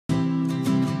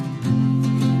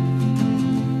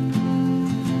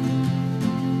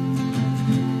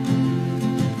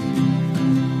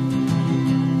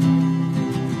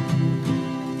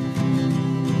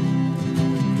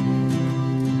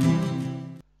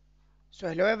So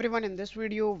hello everyone, in this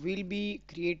video we'll be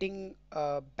creating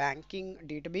a banking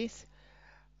database.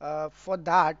 For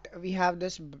that we have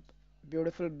this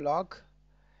beautiful blog.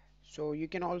 So you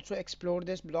can also explore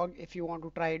this blog if you want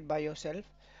to try it by yourself.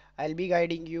 I'll be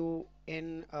guiding you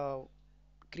in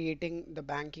creating the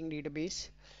banking database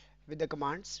with the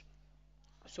commands.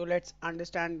 So let's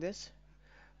understand this.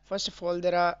 First of all,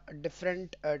 there are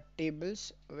different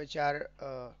tables which are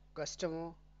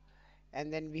customer,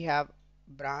 and then we have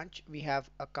branch, we have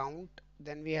account,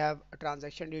 then we have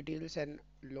transaction details and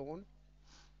loan.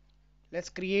 Let's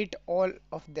create all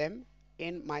of them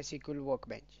in MySQL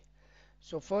Workbench.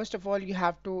 So first of all, you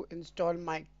have to install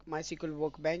MySQL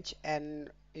Workbench, and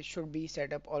it should be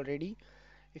set up already.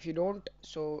 If you don't,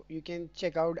 so you can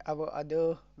check out our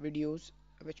other videos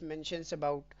which mentions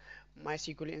about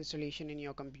MySQL installation in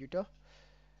your computer.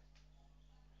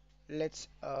 Let's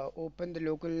open the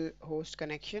local host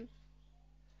connection.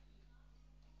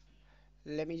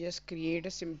 Let me just create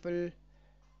a simple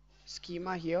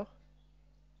schema here.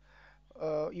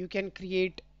 You can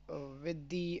create with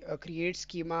the create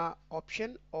schema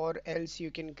option, or else you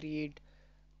can create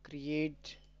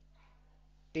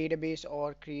database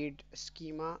or create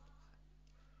schema,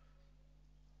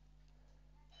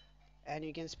 and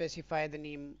you can specify the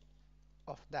name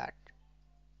of that.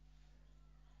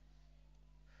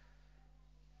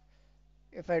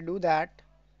 If I do that,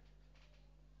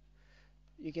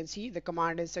 you can see the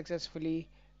command is successfully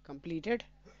completed,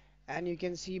 and you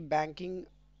can see banking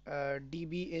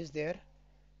DB is there.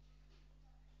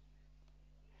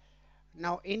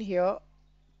 Now in here,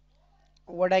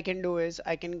 what I can do is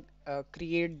I can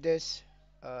create this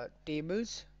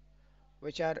tables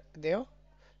which are there.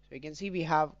 So you can see we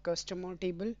have customer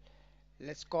table.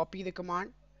 Let's copy the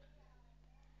command,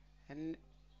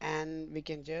 and we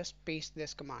can just paste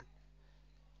this command.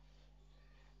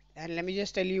 And let me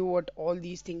just tell you what all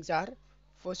these things are.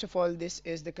 First of all, this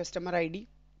is the customer ID,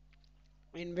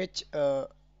 in which the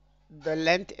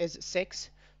length is 6,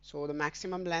 so the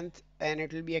maximum length, and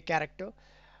it will be a character.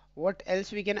 What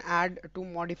else we can add to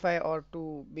modify or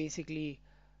to basically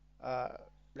uh,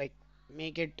 like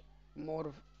make it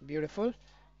more beautiful?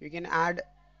 You can add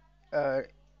uh,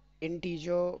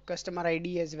 integer customer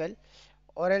ID as well,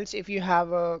 or else if you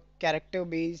have a character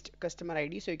based customer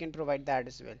ID, so you can provide that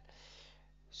as well.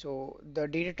 So the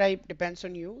data type depends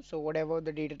on you, so whatever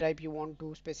the data type you want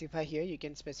to specify here, you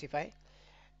can specify.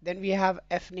 Then we have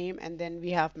F name, and then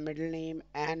we have middle name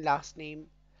and last name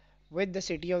with the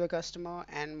city of the customer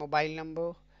and mobile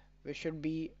number, which should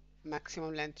be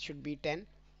maximum length should be 10,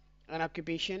 an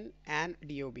occupation and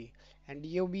DOB. And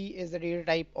DOB is the data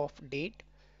type of date.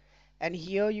 And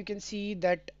here you can see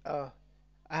that I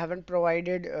haven't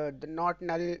provided the not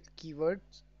null keywords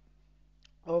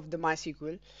of the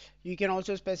MySQL. You can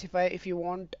also specify if you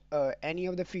want any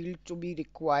of the field to be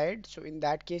required. So in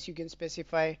that case, you can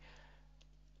specify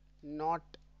not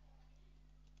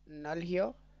null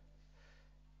here,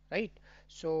 right?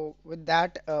 So with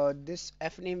that, this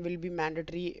F name will be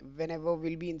mandatory whenever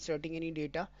we'll be inserting any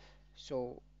data.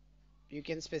 So you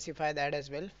can specify that as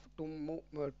well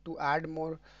to add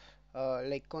more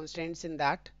like constraints in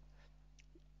that.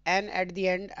 And at the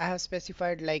end, I have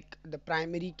specified like the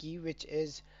primary key, which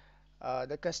is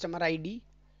the customer ID,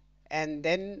 and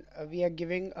then we are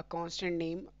giving a constant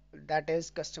name, that is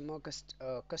customer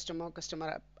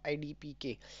ID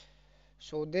PK.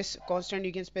 So this constant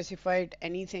you can specify it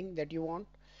anything that you want,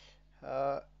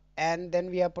 uh, and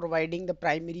then we are providing the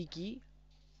primary key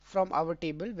from our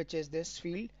table, which is this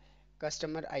field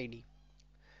customer ID.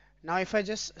 Now if I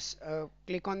just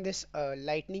click on this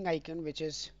lightning icon, which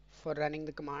is for running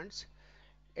the commands,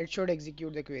 it should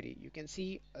execute the query. You can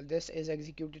see this is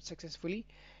executed successfully.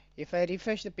 If I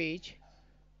refresh the page,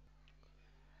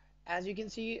 as you can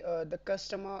see, the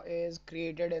customer is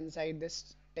created inside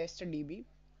this test DB,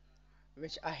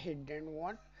 which I didn't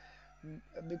want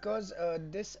because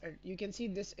this you can see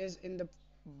this is in the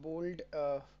bold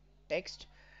text,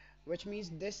 which means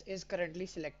this is currently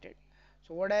selected.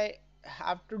 So what I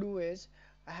have to do is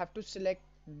I have to select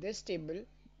this table,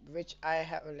 which I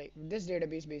have like this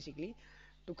database basically,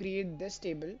 to create this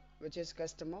table, which is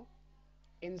customer,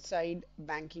 inside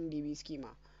banking DB schema.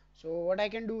 So what I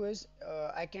can do is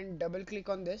I can double click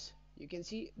on this. You can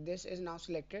see this is now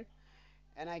selected,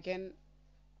 and I can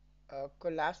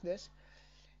collapse this.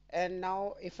 And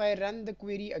now if I run the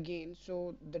query again,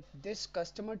 so that this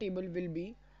customer table will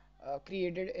be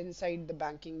created inside the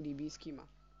banking DB schema.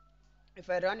 If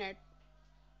I run it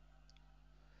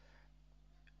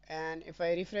and if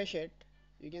I refresh it,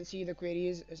 you can see the query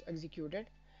is executed,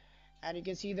 and you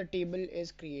can see the table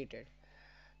is created.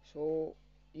 So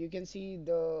you can see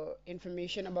the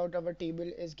information about our table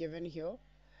is given here,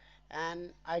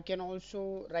 and I can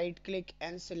also right click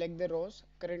and select the rows.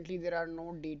 Currently there are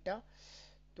no data,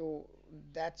 so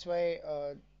that's why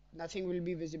nothing will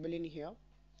be visible in here.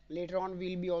 Later on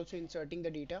we'll be also inserting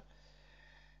the data.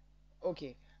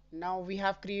 Okay, now we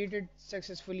have created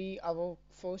successfully our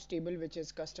first table, which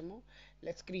is customer.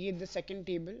 Let's create the second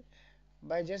table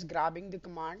by just grabbing the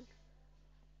command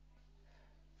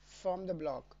from the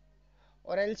blog,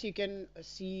 or else you can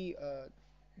see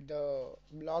the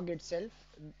blog itself,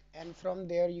 and from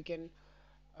there you can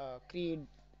create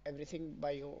everything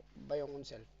by your own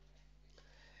self.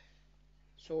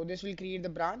 So this will create the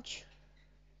branch.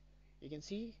 You can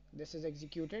see this is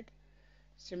executed.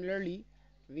 Similarly,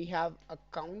 we have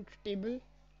account table.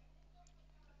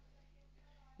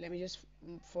 Let me just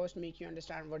first make you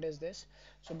understand what is this.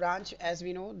 So branch, as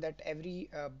we know that every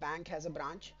bank has a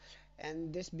branch,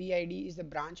 and this BID is the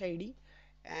branch ID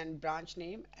and branch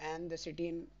name and the city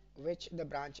in which the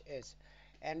branch is,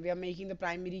 and we are making the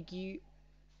primary key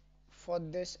for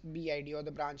this BID or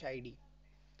the branch ID.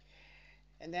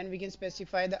 And then we can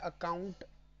specify the account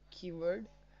keyword,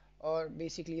 or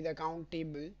basically the account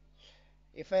table.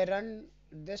 If I run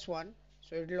this one,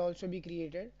 so it will also be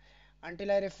created.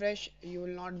 Until I refresh, you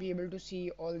will not be able to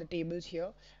see all the tables here: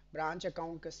 branch,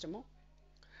 account, customer.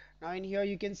 Now in here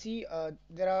you can see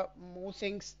there are more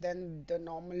things than the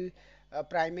normal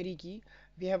primary key.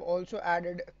 We have also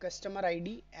added customer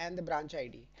ID and the branch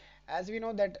ID. As we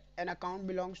know that an account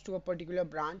belongs to a particular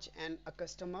branch and a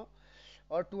customer,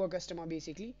 or to a customer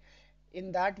basically.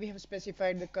 In that we have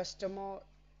specified the customer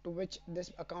to which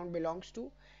this account belongs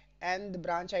to, and the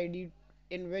branch ID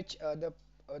in which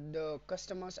the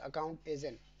customer's account is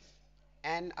in.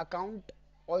 An account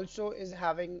also is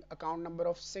having account number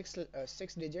of six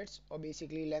digits, or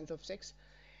basically length of 6.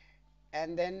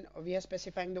 And then we are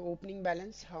specifying the opening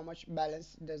balance, how much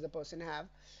balance does the person have,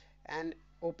 and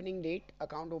opening date,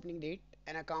 account opening date,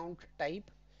 and account type,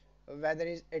 whether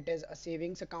it is a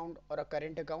savings account or a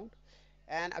current account,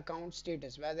 and account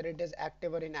status, whether it is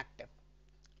active or inactive.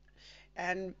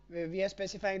 And we are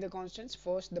specifying the constants.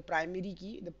 First, the primary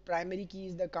key. The primary key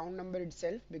is the account number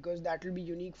itself, because that will be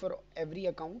unique for every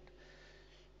account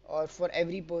or for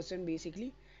every person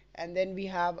basically. And then we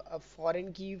have a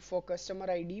foreign key for customer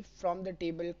ID from the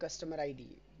table customer ID.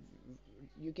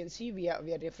 You can see we are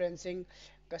referencing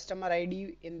customer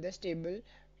ID in this table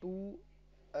to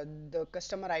the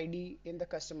customer ID in the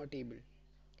customer table.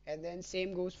 And then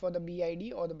same goes for the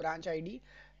BID or the branch ID.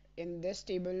 In this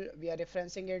table we are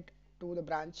referencing it to the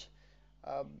branch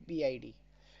BID.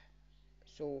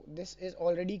 So this is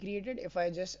already created. If I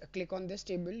just click on this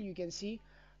table, you can see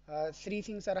three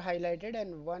things are highlighted,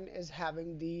 and one is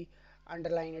having the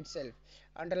underline itself.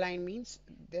 Underline means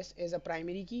this is a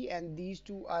primary key, and these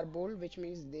two are bold, which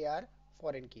means they are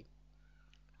foreign key.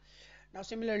 Now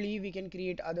similarly we can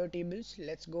create other tables.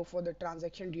 Let's go for the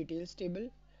transaction details table.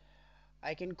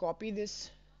 I can copy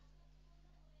this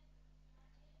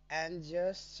and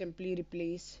just simply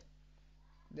replace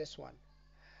this one.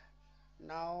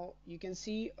 Now you can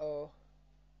see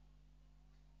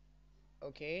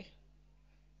okay,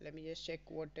 let me just check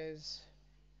what is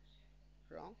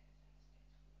wrong.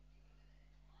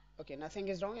 Okay, nothing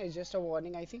is wrong, it's just a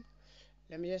warning I think.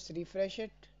 Let me just refresh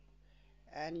it,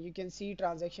 and you can see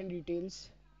transaction details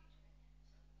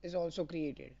is also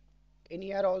created. In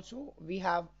here also we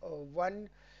have one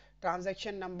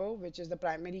transaction number, which is the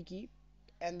primary key,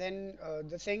 and then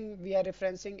the thing we are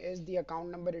referencing is the account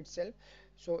number itself.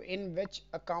 So in which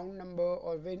account number,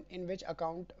 or in which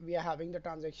account we are having the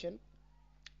transaction,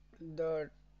 the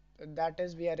that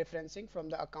is we are referencing from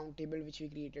the account table which we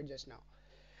created just now.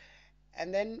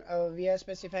 And then we are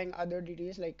specifying other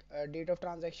details like date of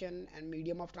transaction and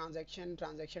medium of transaction,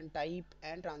 transaction type,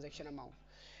 and transaction amount.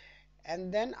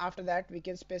 And then after that we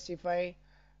can specify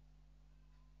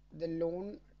the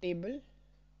loan table,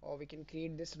 or we can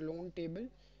create this loan table,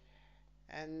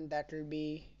 and that will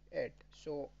be it.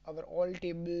 So our all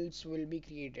tables will be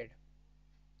created.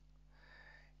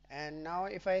 And now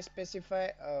if I specify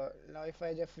now if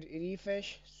I just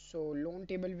refresh, so loan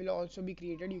table will also be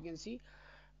created. You can see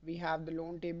we have the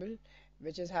loan table,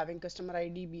 which is having customer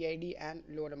ID, BID, and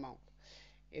loan amount.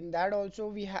 In that also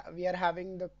we are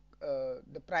having the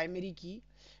primary key,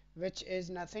 which is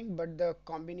nothing but the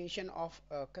combination of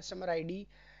customer ID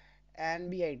and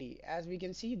BID. As we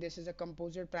can see, this is a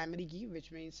composite primary key,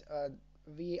 which means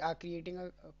we are creating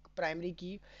a primary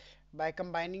key by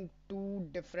combining two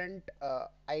different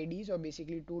IDs, or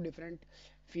basically two different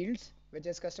fields, which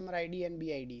is customer ID and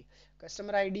BID.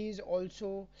 Customer ID is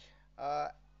also uh,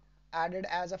 added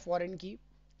as a foreign key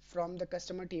from the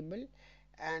customer table,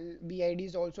 and BID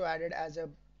is also added as a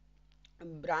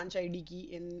branch ID key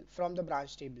in from the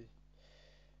branch table,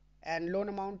 and loan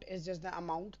amount is just the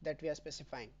amount that we are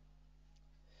specifying.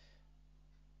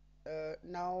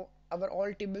 Now our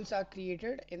all tables are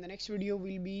created. In the next video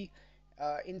we'll be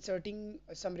inserting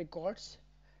some records.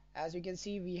 As you can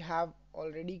see, we have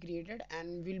already created,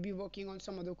 and we'll be working on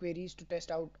some other queries to test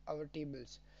out our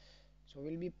tables. So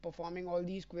we'll be performing all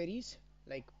these queries,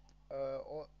 like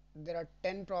there are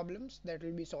 10 problems that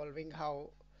we'll be solving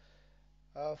how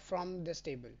from this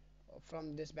table,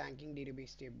 from this banking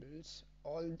database tables,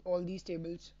 all these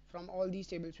tables, from all these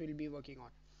tables we'll be working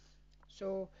on.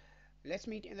 So let's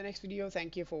meet in the next video.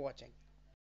 Thank you for watching.